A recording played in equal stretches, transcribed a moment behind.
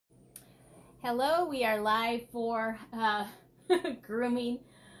Hello, we are live for grooming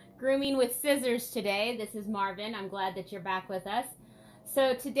with scissors today. This is Marvin. I'm glad that you're back with us.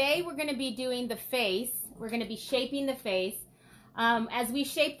 So today we're going to be doing the face. We're going to be shaping the face. As we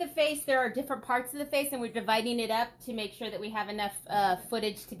shape the face, there are different parts of the face, and we're dividing it up to make sure that we have enough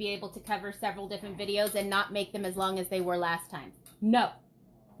footage to be able to cover several different videos and not make them as long as they were last time. No.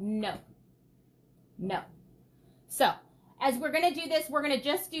 So, as we're going to do this, we're going to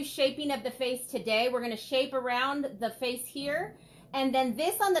just do shaping of the face today. We're going to shape around the face here. And then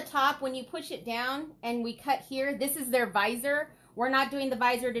this on the top, when you push it down and we cut here, this is their visor. We're not doing the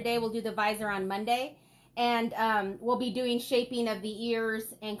visor today. We'll do the visor on Monday. And we'll be doing shaping of the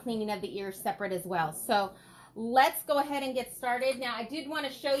ears and cleaning of the ears separate as well. So let's go ahead and get started. Now, I did want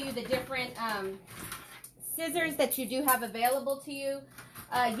to show you the different scissors that you do have available to you.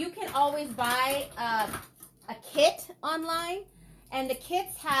 You can always buy a kit online, and the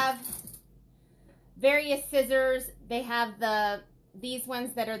kits have various scissors. They have these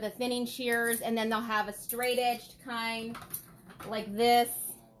ones that are the thinning shears, and then they'll have a straight edged kind like this.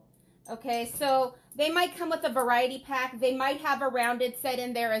 Okay, so they might come with a variety pack. They might have a rounded set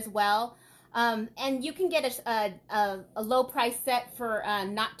in there as well. And you can get a low price set for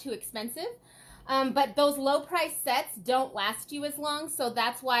not too expensive. But those low price sets don't last you as long, so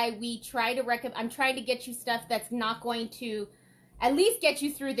that's why we try to I'm trying to get you stuff that's not going to at least get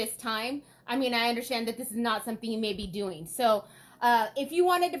you through this time. I mean, I understand that this is not something you may be doing. So if you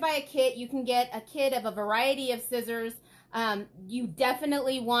wanted to buy a kit, you can get a kit of a variety of scissors. You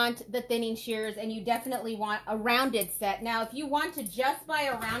definitely want the thinning shears, and you definitely want a rounded set. Now, if you want to just buy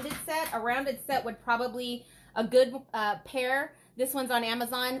a rounded set would probably a good pair. This one's on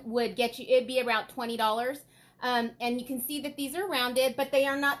Amazon, would get you, it'd be about $20. And you can see that these are rounded, but they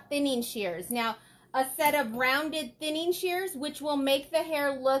are not thinning shears. Now, a set of rounded thinning shears, which will make the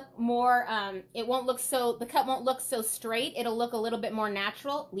hair look more, it won't look so, the cut won't look so straight. It'll look a little bit more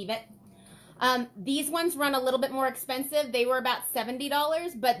natural. Leave it. These ones run a little bit more expensive. They were about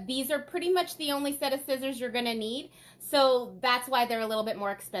 $70, but these are pretty much the only set of scissors you're going to need. So that's why they're a little bit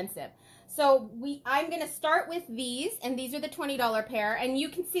more expensive. So I'm going to start with these, and these are the $20 pair, and you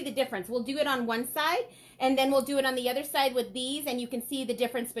can see the difference. We'll do it on one side, and then we'll do it on the other side with these, and you can see the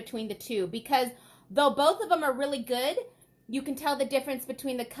difference between the two. Because though both of them are really good, you can tell the difference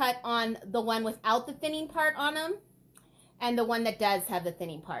between the cut on the one without the thinning part on them and the one that does have the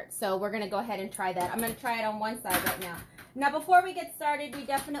thinning part. So we're going to go ahead and try that. I'm going to try it on one side right now. Now, before we get started, we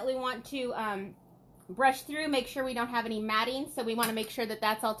definitely want to brush through, make sure we don't have any matting. So we want to make sure that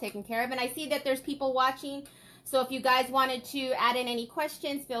that's all taken care of. And I see that there's people watching. So if you guys wanted to add in any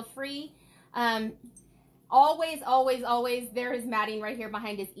questions, feel free. Always, there is matting right here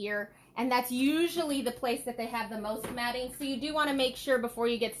behind his ear. And that's usually the place that they have the most matting. So you do want to make sure before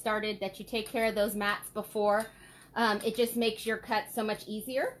you get started that you take care of those mats before. It just makes your cut so much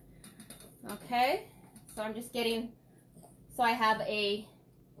easier. Okay, so I'm just getting, so I have a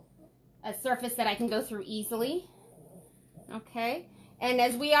surface that I can go through easily. Okay, and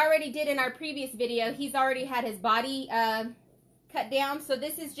as we already did in our previous video, he's already had his body cut down. So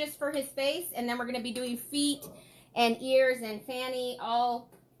this is just for his face, and then we're going to be doing feet and ears and fanny all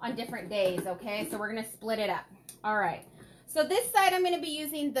on different days. Okay, so we're going to split it up. All right, so this side I'm going to be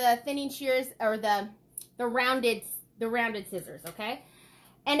using the thinning shears, or the rounded scissors. Okay,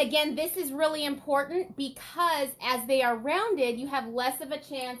 and again, this is really important because as they are rounded, you have less of a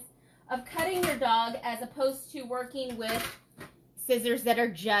chance of cutting your dog as opposed to working with scissors that are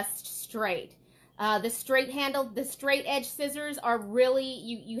just straight. The straight edge scissors are really,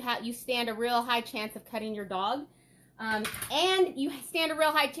 you stand a real high chance of cutting your dog. And you stand a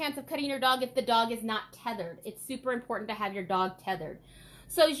real high chance of cutting your dog if the dog is not tethered. It's super important to have your dog tethered.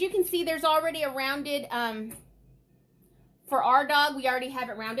 So as you can see, there's already a rounded, for our dog, we already have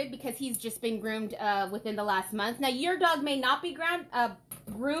it rounded because he's just been groomed within the last month. Now, your dog may not be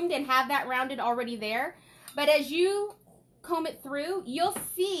groomed and have that rounded already there, but as you comb it through, you'll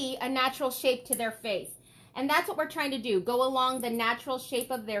see a natural shape to their face. And that's what we're trying to do, go along the natural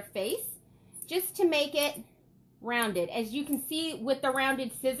shape of their face just to make it rounded. As you can see with the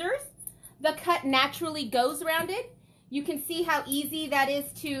rounded scissors, the cut naturally goes rounded. You can see how easy that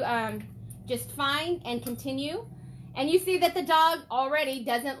is to just find and continue. And you see that the dog already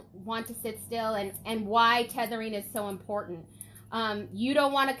doesn't want to sit still, and why tethering is so important. You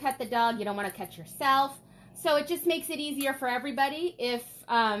don't want to cut the dog. You don't want to cut yourself. So it just makes it easier for everybody if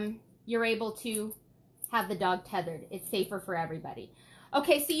you're able to have the dog tethered. It's safer for everybody.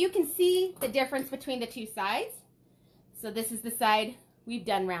 Okay, so you can see the difference between the two sides. So this is the side we've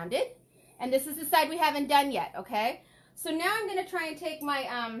done rounded, and this is the side we haven't done yet, okay? So now I'm going to try and take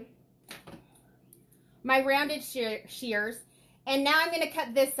my my rounded shears. And now I'm going to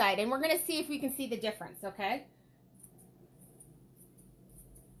cut this side, and we're going to see if we can see the difference, okay?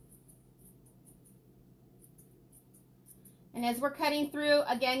 And as we're cutting through,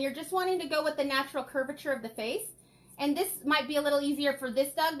 again, you're just wanting to go with the natural curvature of the face. And this might be a little easier for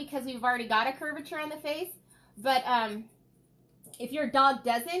this dog because we've already got a curvature on the face. But if your dog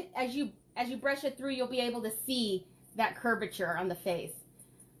doesn't, as you brush it through, you'll be able to see that curvature on the face.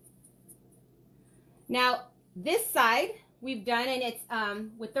 Now, this side we've done, and it's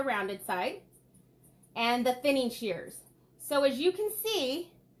with the rounded side and the thinning shears. So as you can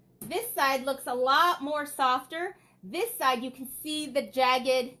see, this side looks a lot more softer. This side, you can see the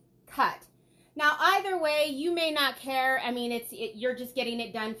jagged cut. Now, either way, you may not care. I mean, you're just getting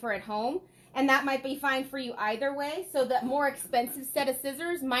it done for at home, and that might be fine for you either way. So the more expensive set of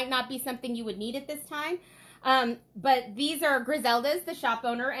scissors might not be something you would need at this time. But these are Griselda's, the shop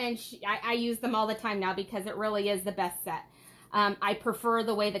owner, and I use them all the time now because it really is the best set. I prefer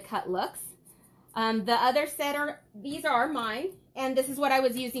the way the cut looks. The other set these are mine, and this is what I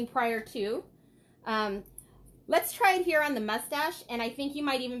was using prior to. Let's try it here on the mustache, and I think you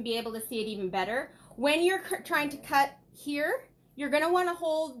might even be able to see it even better. When you're trying to cut here, you're going to want to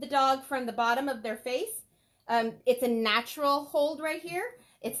hold the dog from the bottom of their face. It's a natural hold right here.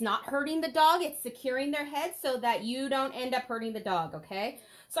 It's not hurting the dog. It's securing their head so that you don't end up hurting the dog, okay?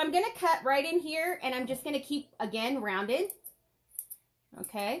 So I'm going to cut right in here, and I'm just going to keep, again, rounded,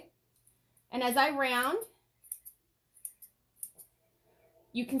 okay? And as I round,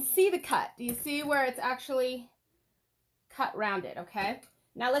 you can see the cut. Do you see where it's actually cut rounded, okay?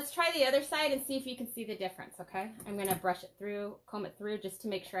 Now let's try the other side and see if you can see the difference, okay? I'm going to brush it through, comb it through just to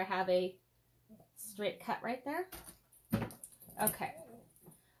make sure I have a straight cut right there. Okay.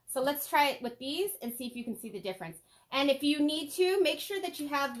 So let's try it with these and see if you can see the difference. And if you need to, make sure that you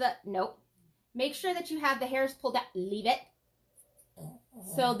have make sure that you have the hairs pulled out. Leave it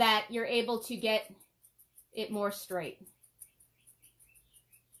so that you're able to get it more straight.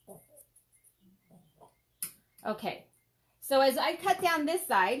 Okay. So as I cut down this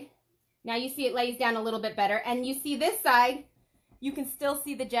side, now you see it lays down a little bit better, and you see this side, you can still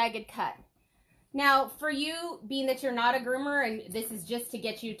see the jagged cut. Now, for you, being that you're not a groomer and this is just to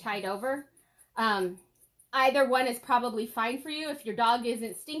get you tied over, either one is probably fine for you. If your dog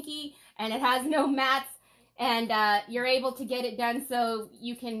isn't stinky and it has no mats and you're able to get it done so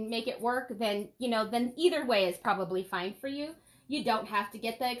you can make it work, then, then either way is probably fine for you. You don't have to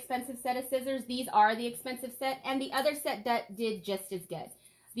get the expensive set of scissors. These are the expensive set, and the other set that did just as good.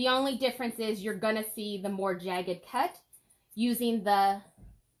 The only difference is you're going to see the more jagged cut using the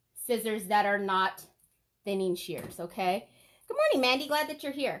scissors that are not thinning shears, okay? Good morning, Mandy. Glad that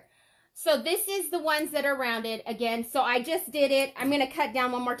you're here. So this is the ones that are rounded again. So I just did it. I'm going to cut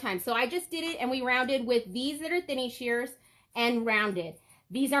down one more time. So I just did it, and we rounded with these that are thinning shears and rounded.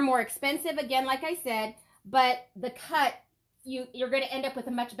 These are more expensive, again, like I said, but the cut, you're going to end up with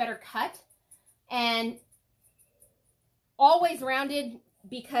a much better cut, and always rounded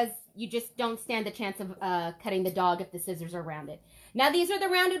because you just don't stand the chance of cutting the dog if the scissors are rounded. Now these are the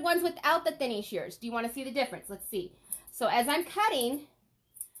rounded ones without the thinning shears. Do you want to see the difference? Let's see. So as I'm cutting,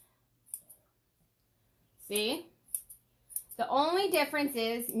 see, the only difference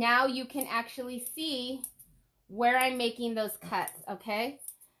is now you can actually see where I'm making those cuts, okay?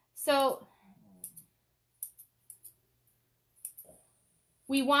 So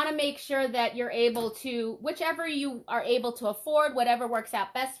we want to make sure that you're able to, whichever you are able to afford, whatever works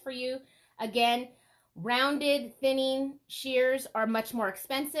out best for you. Again, rounded thinning shears are much more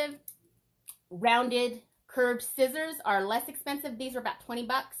expensive. Rounded curved scissors are less expensive. These are about 20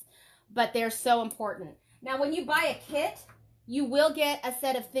 bucks, but they're so important. Now, when you buy a kit, you will get a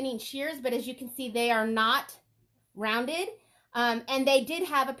set of thinning shears, but as you can see, they are not rounded. And they did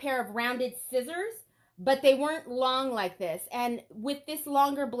have a pair of rounded scissors, but they weren't long like this. And with this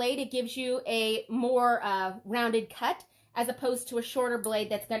longer blade, it gives you a more rounded cut as opposed to a shorter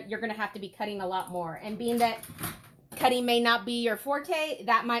blade you're going to have to be cutting a lot more. And being that cutting may not be your forte,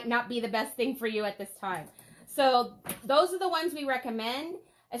 that might not be the best thing for you at this time. So those are the ones we recommend,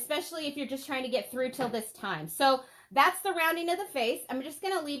 especially if you're just trying to get through till this time. So that's the rounding of the face. I'm just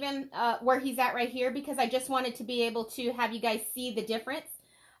going to leave him where he's at right here because I just wanted to be able to have you guys see the difference.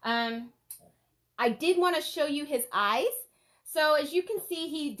 I did want to show you his eyes. So as you can see,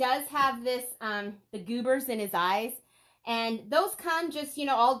 he does have this, the goobers in his eyes. And those come just,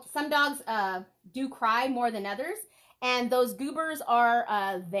 some dogs do cry more than others. And those goobers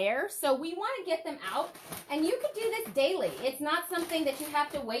are there. So we want to get them out. And you could do this daily. It's not something that you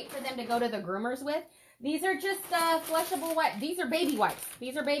have to wait for them to go to the groomers with. These are just flushable wipes. These are baby wipes.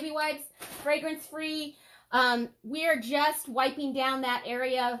 These are baby wipes. fragrance free. We're just wiping down that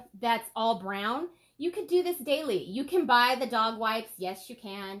area that's all brown. You could do this daily. You can buy the dog wipes. Yes, you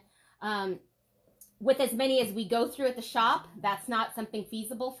can. With as many as we go through at the shop, that's not something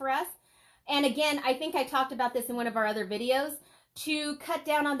feasible for us. And again, I think I talked about this in one of our other videos. To cut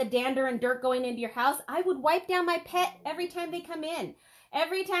down on the dander and dirt going into your house, I would wipe down my pet every time they come in.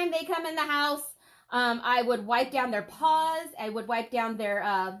 Every time they come in the house, I would wipe down their paws. I would wipe down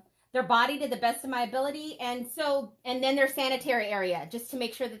their body to the best of my ability. And then their sanitary area, just to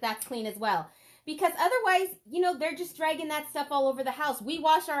make sure that that's clean as well. Because otherwise, you know, they're just dragging that stuff all over the house. We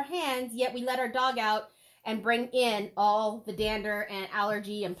wash our hands, yet we let our dog out and bring in all the dander and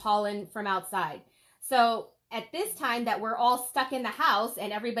allergy and pollen from outside. So at this time that we're all stuck in the house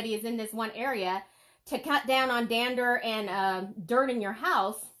and everybody is in this one area, to cut down on dander and dirt in your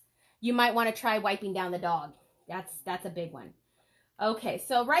house, you might want to try wiping down the dog. That's a big one. Okay,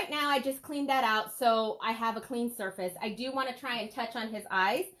 so right now I just cleaned that out so I have a clean surface. I do want to try and touch on his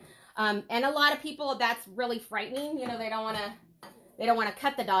eyes. And a lot of people, that's really frightening. You know, they don't want to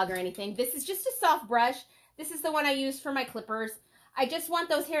cut the dog or anything. This is just a soft brush. This is the one I use for my clippers. I just want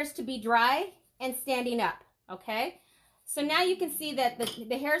those hairs to be dry and standing up, okay? So now you can see that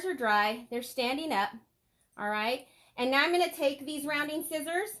the hairs are dry. They're standing up, all right? And now I'm going to take these rounding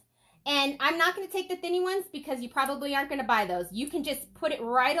scissors, and I'm not going to take the thinny ones because you probably aren't going to buy those. You can just put it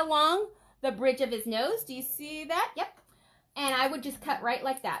right along the bridge of his nose. Do you see that? Yep. And I would just cut right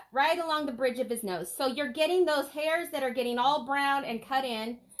like that, right along the bridge of his nose. So you're getting those hairs that are getting all brown and cut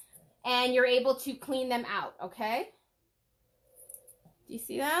in, and you're able to clean them out, okay? Do you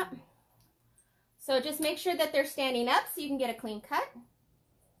see that? So just make sure that they're standing up so you can get a clean cut.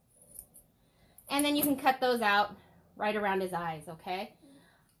 And then you can cut those out right around his eyes, okay?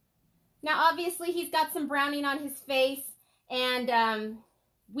 Now, obviously, he's got some browning on his face, and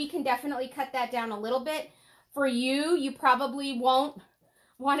we can definitely cut that down a little bit. For you, you probably won't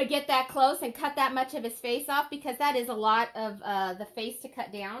want to get that close and cut that much of his face off because that is a lot of the face to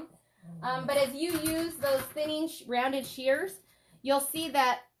cut down. But as you use those thinning rounded shears, you'll see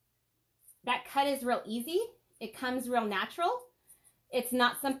that that cut is real easy. It comes real natural. It's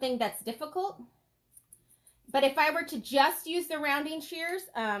not something that's difficult. But if I were to just use the rounding shears,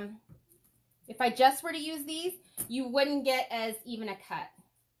 if I just were to use these, you wouldn't get as even a cut.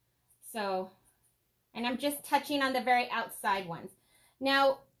 So... and I'm just touching on the very outside ones.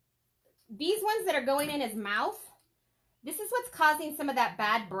 Now, these ones that are going in his mouth, this is what's causing some of that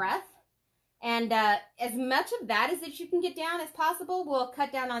bad breath. And as much of that as you can get down as possible will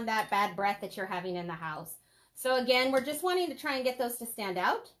cut down on that bad breath that you're having in the house. So again, we're just wanting to try and get those to stand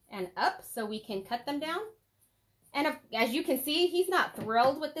out and up so we can cut them down. And as you can see, he's not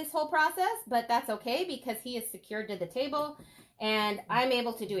thrilled with this whole process, but that's okay because he is secured to the table. And I'm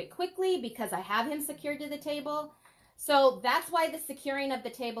able to do it quickly because I have him secured to the table. So that's why the securing of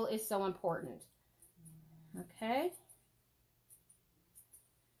the table is so important. Okay.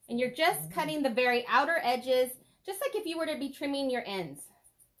 And you're just cutting the very outer edges, just like if you were to be trimming your ends.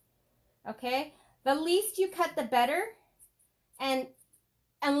 Okay. The least you cut, the better. And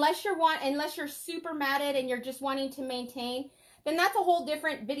unless you're super matted and you're just wanting to maintain, then that's a whole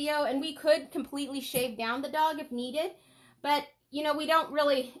different video. And we could completely shave down the dog if needed. But, you know, we don't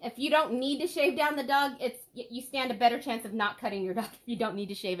really, if you don't need to shave down the dog, you stand a better chance of not cutting your dog if you don't need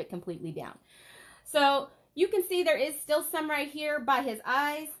to shave it completely down. So you can see there is still some right here by his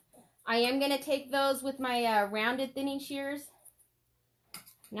eyes. I am going to take those with my rounded thinning shears.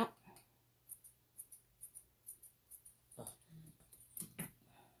 Nope.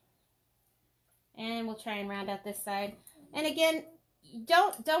 And we'll try and round out this side. And again,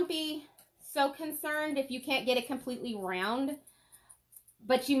 don't be so concerned if you can't get it completely round,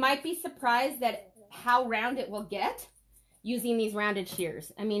 but you might be surprised at how round it will get using these rounded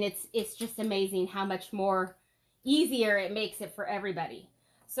shears. I mean, it's just amazing how much more easier it makes it for everybody.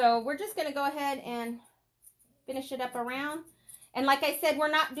 So we're just going to go ahead and finish it up around. And like I said,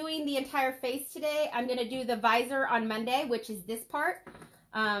 we're not doing the entire face today. I'm going to do the visor on Monday, which is this part.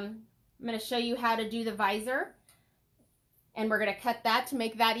 I'm going to show you how to do the visor. And we're going to cut that to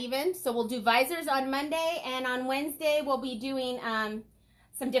make that even. So we'll do visors on Monday. And on Wednesday, we'll be doing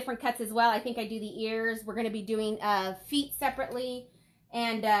some different cuts as well. I think I do the ears. We're going to be doing feet separately.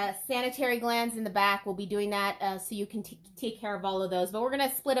 And sanitary glands in the back. We'll be doing that so you can take care of all of those. But we're going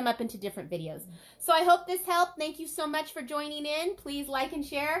to split them up into different videos. So I hope this helped. Thank you so much for joining in. Please like and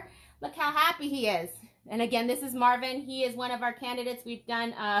share. Look how happy he is. And again, this is Marvin. He is one of our candidates. We've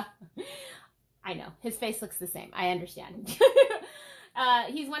done... I know, his face looks the same. I understand.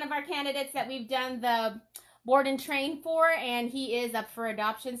 He's one of our candidates that we've done the board and train for, and he is up for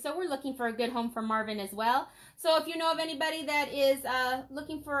adoption. So we're looking for a good home for Marvin as well. So if you know of anybody that is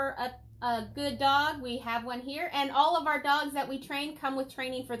looking for a good dog, we have one here. And all of our dogs that we train come with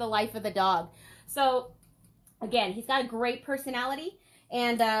training for the life of the dog. So again, he's got a great personality,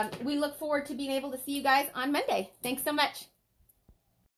 and we look forward to being able to see you guys on Monday. Thanks so much.